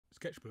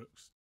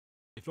Sketchbooks.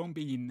 They've long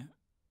been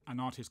an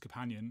artist's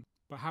companion,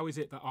 but how is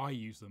it that I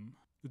use them?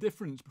 The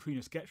difference between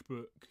a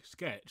sketchbook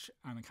sketch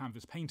and a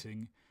canvas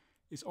painting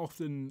is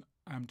often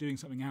I'm doing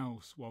something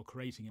else while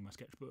creating in my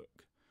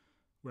sketchbook,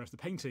 whereas the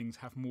paintings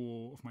have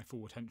more of my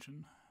full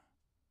attention.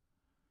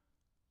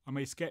 I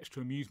may sketch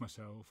to amuse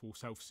myself or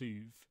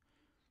self-soothe,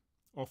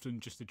 often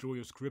just the joy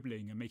of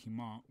scribbling and making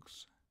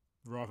marks,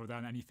 rather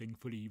than anything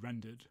fully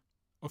rendered.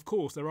 Of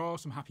course, there are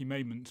some happy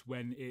moments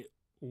when it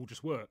all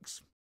just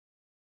works.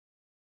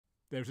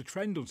 There's a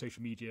trend on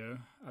social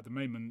media at the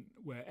moment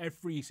where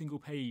every single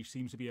page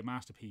seems to be a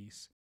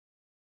masterpiece,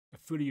 a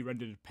fully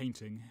rendered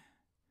painting,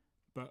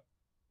 but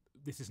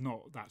this is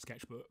not that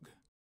sketchbook.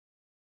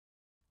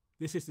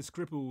 This is the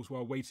scribbles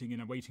while waiting in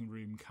a waiting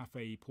room,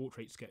 café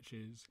portrait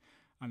sketches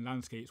and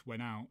landscapes when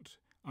out,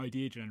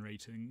 idea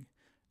generating,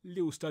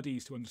 little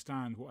studies to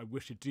understand what I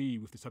wish to do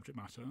with the subject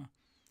matter,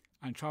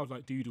 and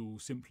childlike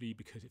doodles simply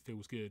because it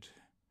feels good.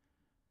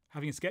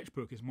 Having a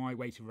sketchbook is my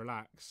way to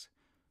relax.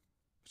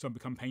 Some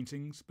become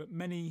paintings, but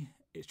many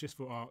it's just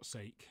for art's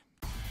sake.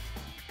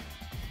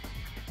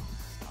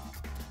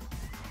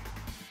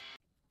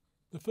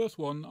 The first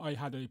one, I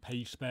had a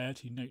page spare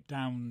to note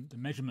down the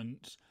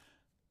measurements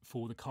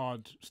for the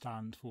card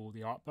stand for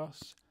the art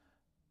bus.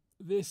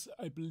 This,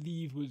 I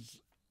believe, was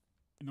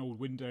an old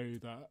window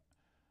that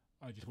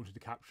I just wanted to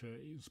capture.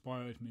 It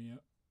inspired me.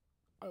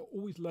 I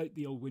always liked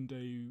the old window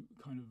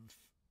kind of,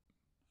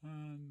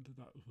 and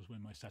that was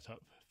when my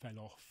setup fell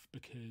off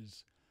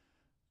because,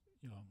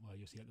 well,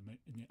 you'll see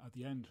at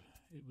the end,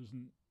 it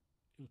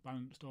was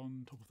balanced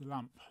on top of the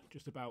lamp,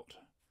 just about.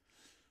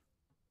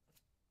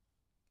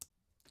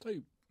 So,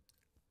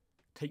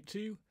 take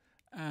 2,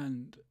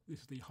 and this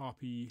is the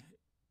Harpy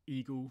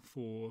Eagle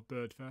for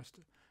Birdfest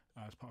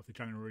as part of the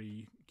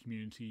January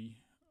community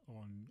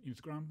on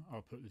Instagram.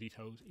 I'll put the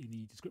details in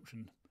the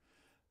description.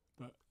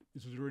 But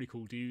this was a really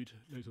cool dude,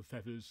 loads of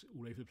feathers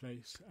all over the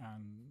place,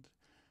 and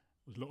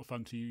it was a lot of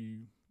fun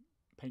to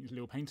paint this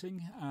little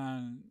painting,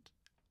 and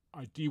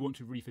I do want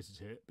to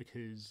revisit it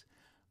because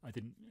I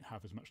didn't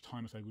have as much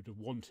time as I would have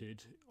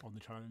wanted on the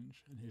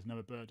challenge. And here's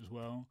another bird as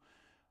well.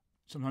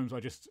 Sometimes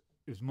it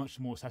was much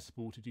more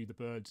accessible to do the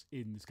birds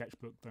in the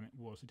sketchbook than it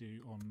was to do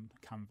on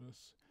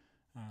canvas.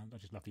 And I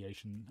just love the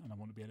ocean and I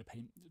want to be able to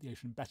paint the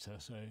ocean better.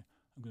 So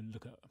I'm going to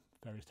look at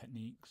various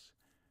techniques.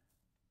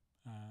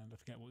 And I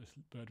forget what this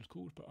bird was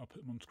called, but I'll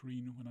put them on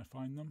screen when I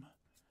find them.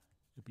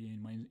 It'll be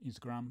in my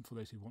Instagram for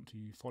those who want to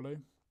follow.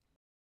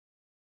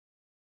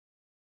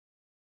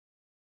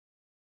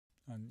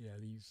 And yeah,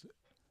 these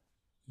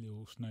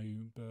little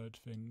snowbird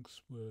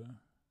things were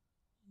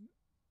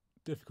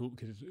difficult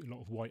because there's a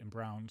lot of white and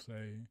brown, so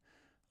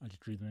I just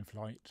drew them in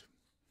flight.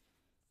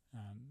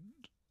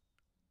 And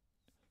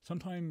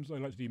sometimes I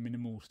like to do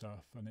minimal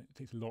stuff, and it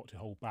takes a lot to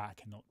hold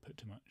back and not put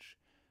too much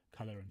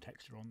colour and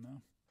texture on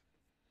there.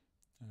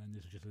 And then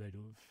this is just a load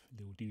of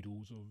little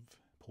doodles of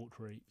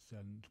portraits,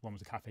 and one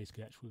was a cafe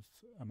sketch with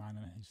a man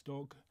and his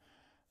dog,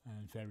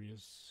 and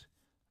various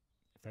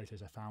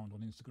photos I found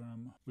on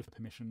Instagram with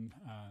permission,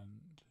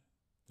 and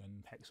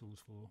then pexels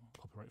for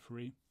copyright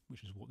free,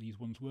 which is what these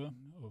ones were,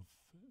 of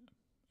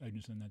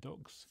owners and their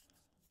dogs.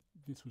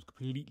 This was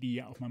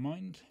completely out of my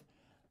mind.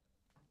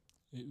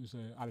 It was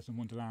Alice in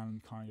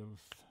Wonderland kind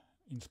of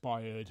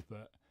inspired,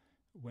 but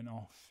went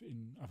off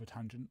in other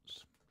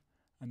tangents.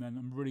 And then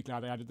I'm really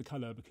glad I added the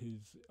colour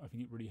because I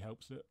think it really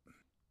helps it.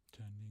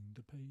 Turning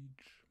the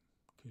page.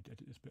 Could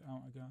edit this bit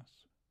out, I guess.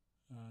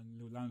 And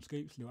little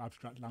landscapes, little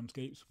abstract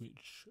landscapes,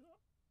 which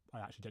I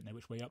actually don't know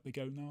which way up they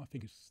go now. I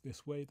think it's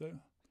this way though,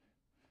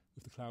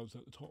 with the clouds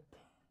at the top.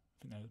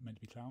 I think they're meant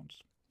to be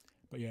clouds.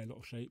 But yeah, a lot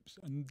of shapes.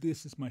 And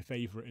this is my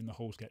favourite in the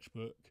whole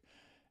sketchbook.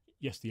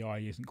 Yes, the eye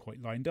isn't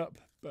quite lined up,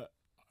 but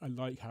I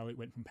like how it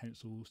went from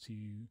pencils to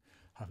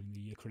having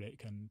the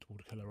acrylic and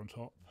watercolour on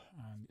top.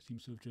 And it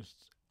seems to have just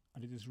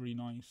added this really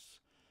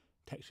nice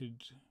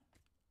textured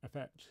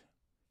effect.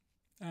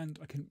 And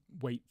I couldn't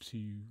wait to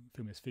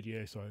film this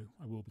video, so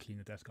I will be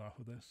cleaning the desk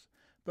after this.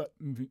 But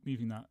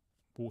moving that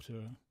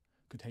water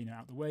container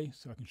out the way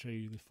so I can show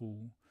you the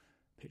full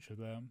picture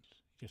there.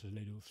 Just a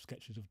load of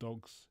sketches of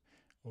dogs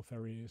of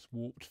various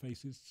warped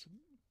faces.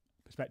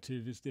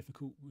 Perspective is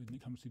difficult when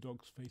it comes to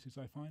dogs' faces,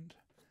 I find.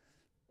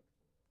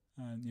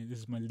 And this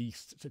is my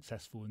least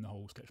successful in the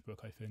whole sketchbook,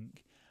 I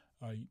think.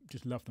 I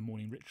just love the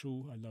morning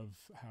ritual. I love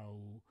how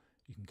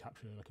you can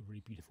capture like a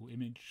really beautiful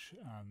image.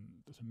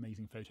 There's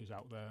amazing photos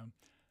out there,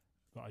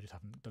 but I just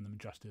haven't done them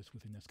justice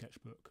within the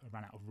sketchbook. I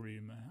ran out of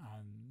room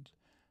and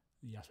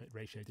the aspect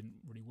ratio didn't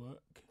really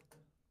work.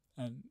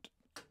 And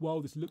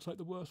while this looks like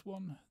the worst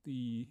one,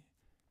 these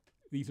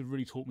have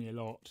really taught me a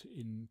lot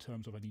in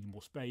terms of I need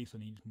more space, I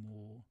need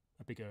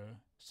a bigger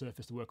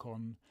surface to work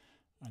on,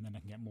 and then I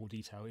can get more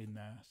detail in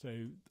there.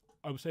 So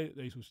I would say that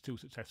those were still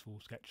successful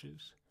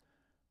sketches.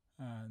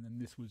 And then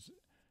this was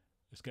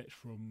a sketch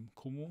from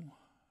Cornwall,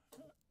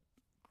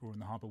 drawing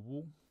the harbour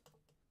wall.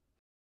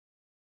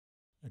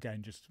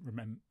 Again, just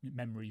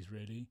memories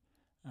really.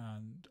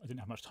 And I didn't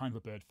have much time for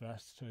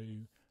Birdfest, so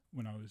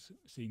when I was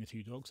seeing the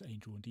two dogs,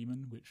 Angel and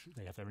Demon, which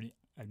they have their own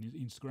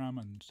Instagram,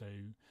 and so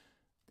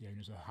the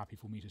owners are happy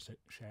for me to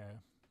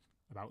share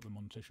about them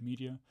on social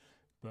media.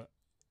 But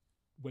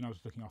when I was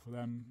looking after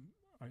them,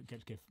 I get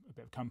to give a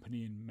bit of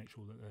company and make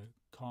sure that they're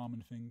calm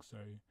and things. So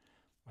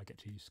I get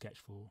to sketch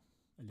for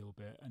a little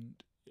bit, and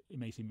it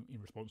may seem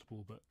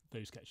irresponsible, but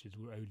those sketches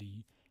were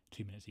only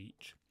 2 minutes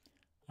each.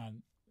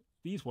 And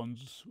these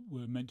ones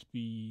were meant to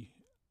be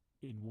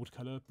in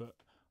watercolour, but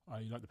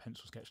I like the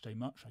pencil sketch so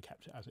much, I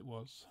kept it as it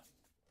was.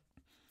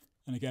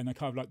 And again, I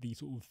kind of like the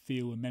sort of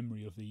feel and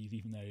memory of these,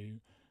 even though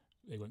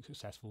they weren't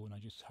successful, and I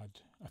just had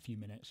a few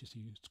minutes just to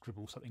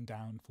scribble something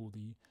down for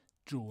the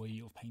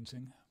joy of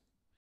painting.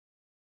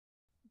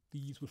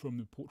 These were from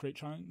the portrait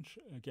challenge.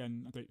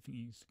 Again, I don't think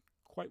these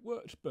quite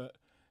worked, but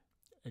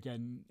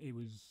again, it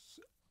was,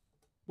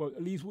 well,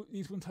 these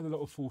ones had a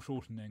lot of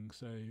foreshortening,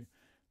 so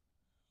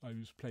I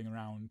was playing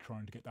around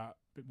trying to get that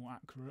a bit more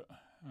accurate.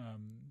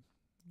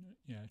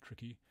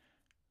 Tricky.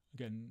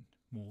 Again,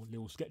 more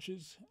little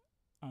sketches,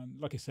 and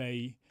like I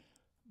say,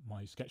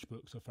 my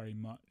sketchbooks are very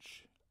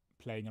much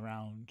playing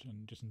around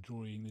and just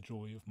enjoying the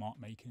joy of mark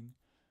making.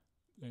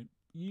 They're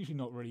usually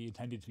not really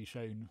intended to be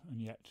shown,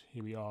 and yet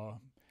here we are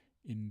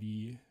in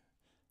the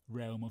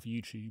realm of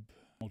YouTube,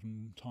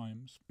 modern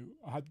times.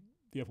 I had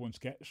the other one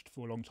sketched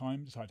for a long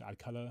time, decided to add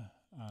colour,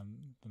 and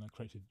then I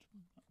created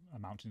a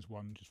mountains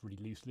one just really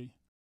loosely.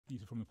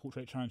 These are from the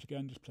portrait challenge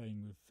again, just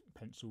playing with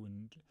pencil,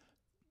 and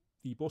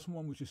the bottom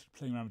one was just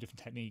playing around with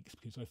different techniques,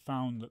 because I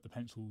found that the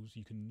pencils,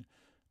 you can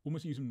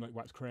almost use them like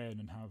wax crayon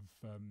and have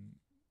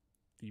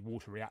the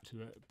water react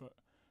to it, but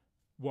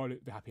while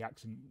the happy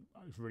accent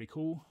was really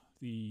cool,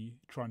 the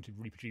trying to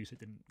reproduce it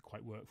didn't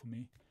quite work for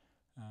me.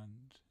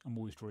 And I'm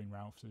always drawing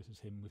Ralph, so this is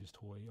him with his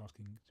toy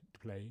asking to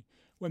play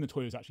when the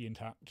toy is actually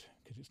intact,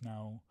 because it's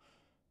now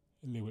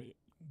a little bit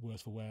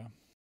worse for wear.